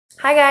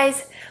Hi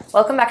guys,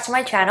 welcome back to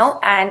my channel,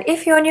 and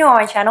if you're new on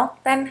my channel,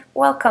 then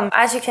welcome.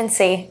 As you can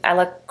see, I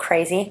look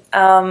crazy,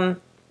 or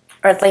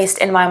at least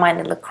in my mind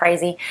I look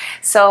crazy.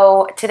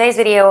 So today's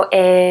video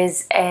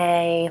is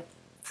a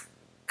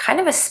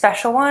kind of a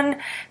special one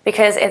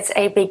because it's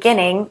a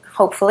beginning,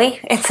 hopefully,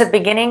 it's a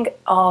beginning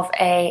of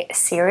a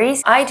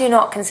series. I do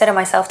not consider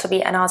myself to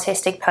be an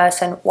artistic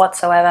person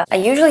whatsoever. I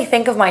usually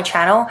think of my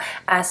channel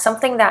as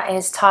something that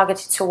is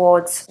targeted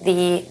towards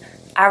the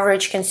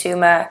average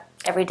consumer,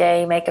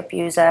 everyday makeup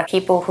user,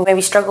 people who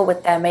maybe struggle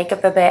with their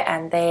makeup a bit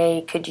and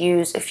they could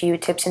use a few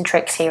tips and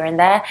tricks here and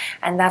there,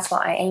 and that's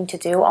what I aim to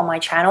do on my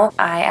channel.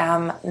 I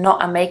am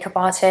not a makeup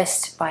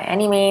artist by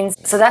any means,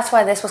 so that's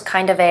why this was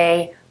kind of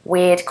a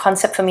weird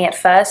concept for me at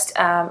first.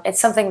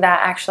 It's something that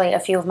actually a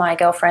few of my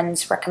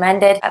girlfriends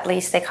recommended. At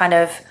least they kind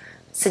of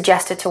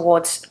suggested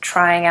towards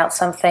trying out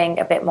something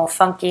a bit more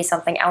funky,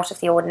 something out of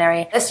the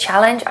ordinary. This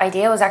challenge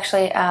idea was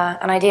actually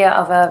an idea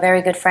of a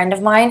very good friend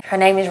of mine. Her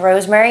name is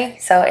Rosemary,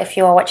 so if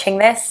you are watching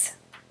this,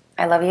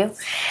 I love you.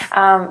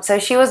 So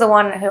she was the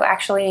one who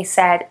actually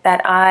said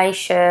that I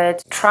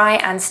should try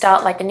and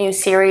start like a new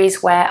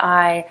series where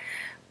I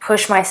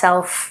push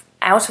myself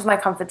out of my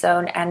comfort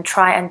zone and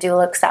try and do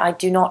looks that I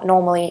do not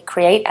normally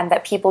create and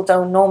that people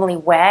don't normally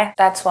wear.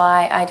 That's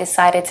why I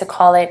decided to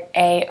call it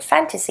a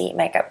fantasy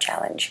makeup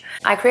challenge.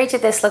 I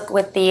created this look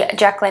with the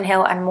Jaclyn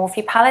Hill and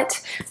Morphe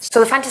palette. So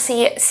the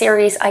fantasy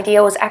series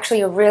idea was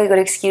actually a really good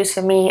excuse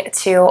for me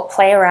to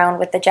play around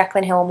with the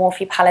Jaclyn Hill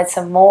Morphe palette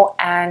some more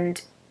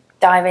and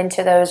dive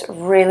into those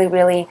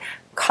really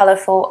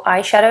colorful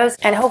eyeshadows.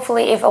 And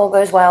hopefully, if all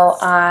goes well,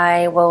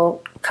 I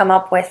will come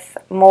up with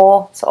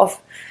more sort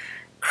of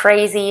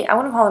crazy, I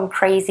wouldn't call them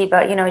crazy,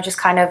 but you know, just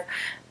kind of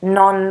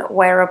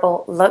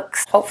non-wearable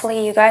looks.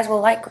 Hopefully you guys will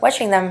like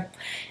watching them,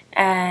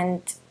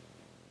 and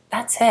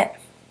that's it.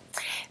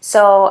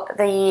 So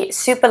the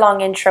super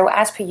long intro,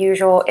 as per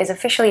usual, is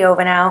officially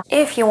over now.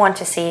 If you want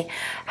to see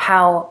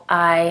how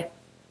I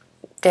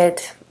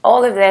did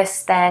all of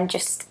this, then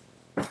just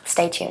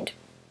stay tuned.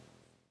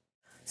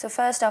 So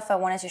first off, I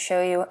wanted to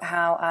show you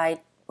how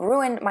I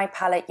ruined my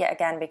palette yet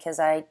again because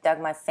I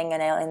dug my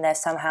fingernail in there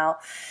somehow.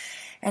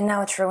 And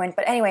now it's ruined.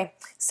 But anyway,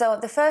 so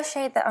the first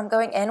shade that I'm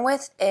going in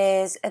with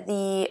is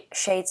the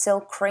shade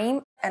Silk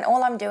Cream. And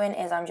all I'm doing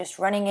is I'm just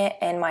running it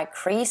in my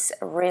crease,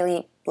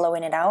 really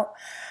blowing it out,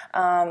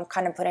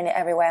 kind of putting it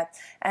everywhere.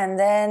 And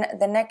then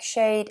the next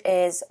shade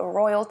is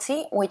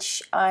Royalty,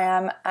 which I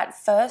am at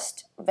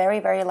first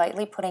very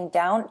lightly putting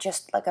down,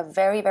 just like a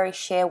very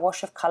sheer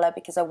wash of color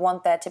because I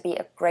want there to be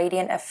a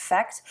gradient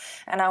effect.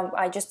 And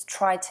I just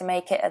tried to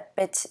make it a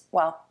bit,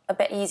 well, a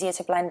bit easier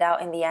to blend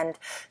out in the end.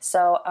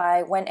 So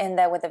I went in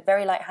there with a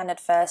very light hand at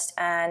first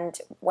and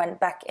went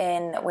back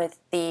in with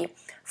the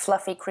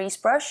fluffy crease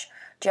brush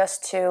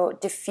just to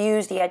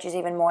diffuse the edges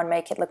even more and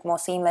make it look more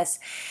seamless.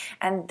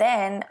 And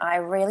then I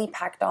really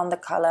packed on the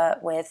color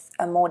with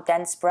a more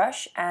dense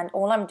brush, and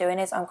all I'm doing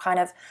is I'm kind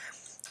of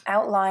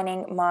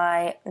outlining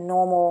my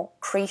normal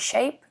crease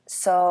shape.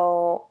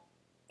 So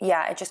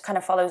yeah, it just kind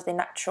of follows the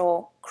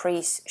natural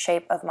crease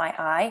shape of my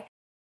eye.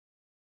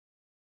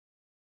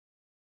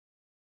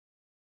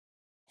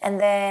 And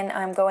then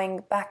I'm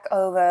going back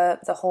over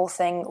the whole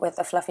thing with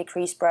a fluffy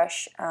crease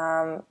brush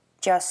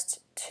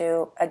just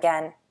to,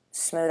 again,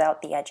 smooth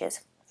out the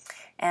edges.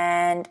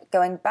 And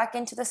going back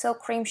into the Silk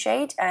Cream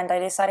shade, and I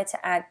decided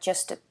to add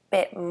just a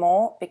bit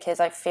more because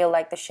I feel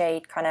like the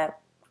shade kind of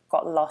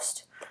got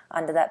lost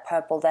under that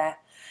purple there.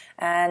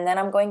 And then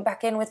I'm going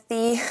back in with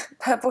the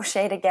purple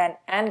shade again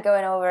and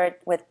going over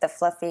it with the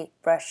fluffy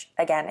brush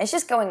again. It's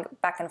just going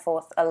back and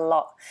forth a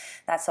lot.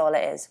 That's all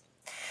it is.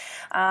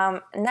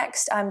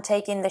 Next, I'm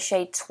taking the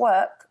shade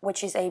Twerk,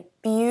 which is a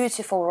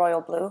beautiful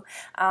royal blue,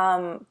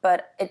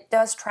 but it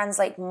does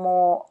translate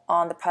more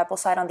on the purple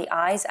side on the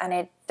eyes, and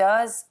it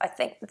does, I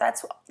think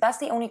that's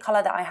the only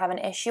color that I have an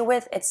issue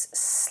with. It's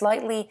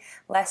slightly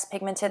less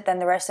pigmented than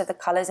the rest of the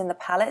colors in the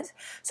palette,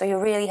 so you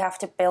really have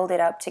to build it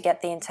up to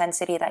get the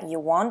intensity that you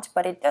want,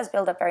 but it does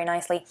build up very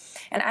nicely.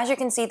 And as you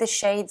can see, the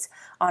shades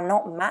are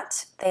not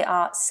matte, they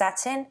are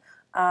satin.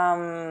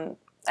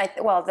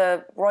 Well,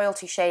 the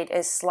Royalty shade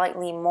is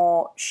slightly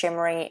more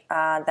shimmery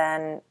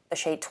than the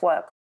shade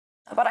Twerk.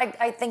 But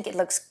I think it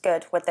looks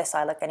good with this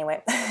eye look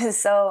anyway.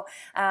 So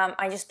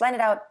I just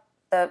blended out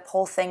the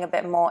whole thing a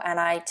bit more,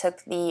 and I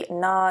took the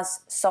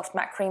NARS Soft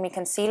Matte Creamy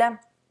Concealer.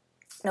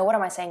 No, what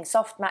am I saying?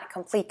 Soft Matte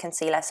Complete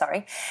Concealer,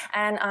 sorry.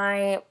 And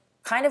I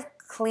kind of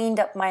cleaned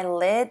up my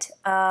lid,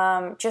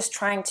 just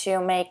trying to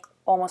make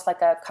almost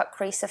like a cut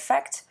crease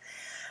effect,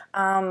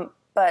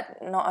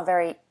 but not a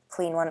very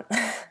clean one.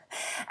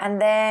 And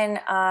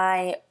then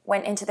I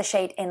went into the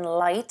shade in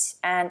Light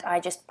and I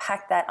just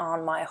packed that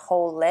on my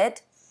whole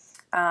lid.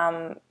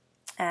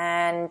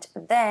 And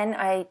then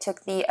I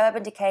took the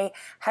Urban Decay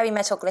Heavy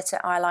Metal Glitter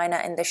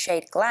Eyeliner in the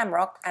shade Glam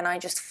Rock, and I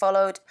just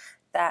followed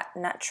that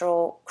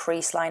natural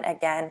crease line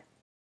again.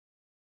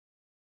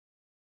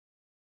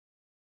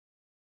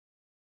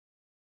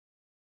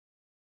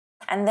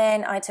 And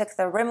then I took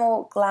the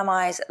Rimmel Glam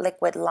Eyes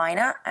liquid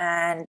liner,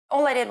 and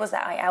all I did was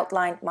that I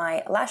outlined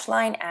my lash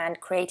line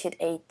and created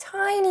a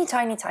tiny,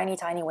 tiny, tiny,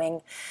 tiny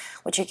wing,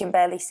 which you can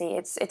barely see.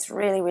 It's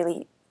really,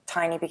 really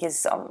tiny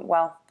because,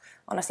 well,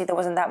 honestly, there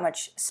wasn't that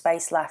much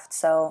space left,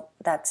 so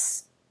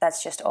that's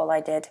just all I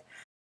did.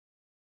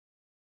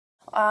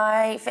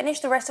 I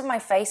finished the rest of my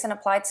face and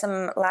applied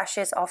some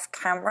lashes off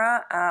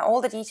camera.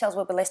 All the details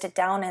will be listed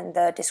down in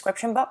the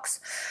description box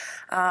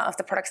of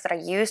the products that I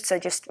used, so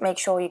just make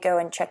sure you go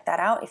and check that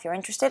out if you're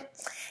interested.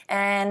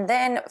 And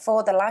then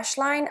for the lash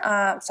line,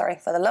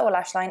 for the lower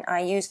lash line,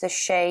 I used the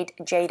shade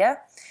Jada,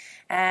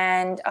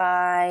 and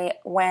I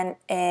went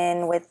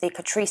in with the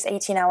Catrice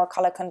 18-Hour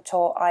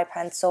Colour&Contour Eye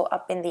Pencil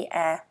Up in the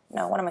Air.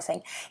 No, what am I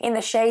saying? In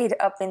the shade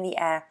Up in the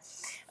Air.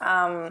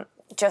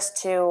 Just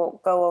to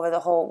go over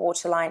the whole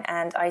waterline,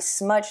 and I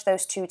smudged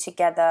those two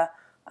together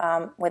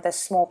with a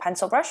small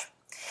pencil brush.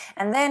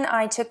 And then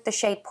I took the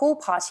shade Pool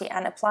Party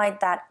and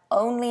applied that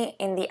only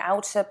in the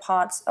outer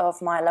parts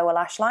of my lower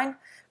lash line,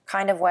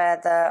 kind of where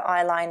the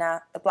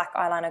eyeliner, the black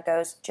eyeliner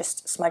goes,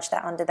 just smudge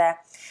that under there.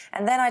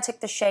 And then I took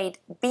the shade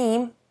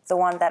Beam, the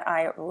one that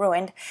I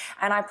ruined,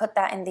 and I put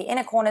that in the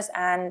inner corners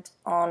and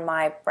on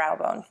my brow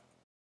bone.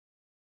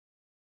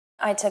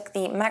 I took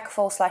the MAC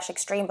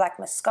Full/Extreme Black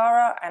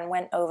Mascara and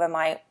went over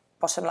my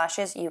bottom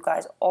lashes. You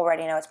guys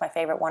already know it's my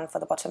favorite one for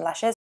the bottom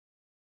lashes.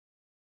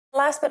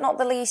 Last but not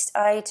the least,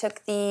 I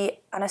took the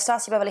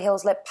Anastasia Beverly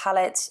Hills Lip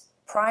Palette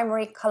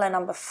Primary Color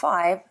number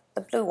 5, the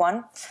blue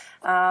one,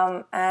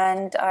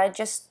 and I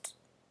just,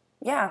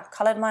 yeah,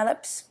 colored my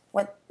lips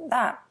with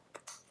that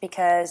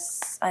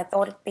because I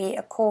thought it'd be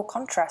a cool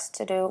contrast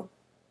to do,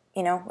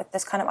 you know, with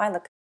this kind of eye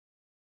look.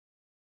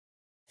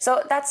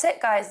 So that's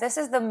it, guys. This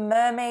is the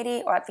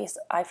mermaidy, or at least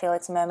I feel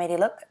it's a mermaidy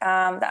look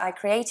that I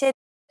created.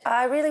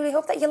 I really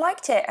hope that you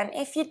liked it. And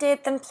if you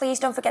did, then please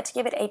don't forget to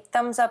give it a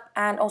thumbs up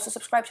and also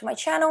subscribe to my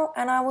channel.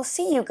 And I will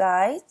see you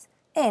guys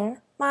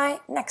in my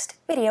next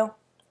video.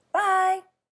 Bye!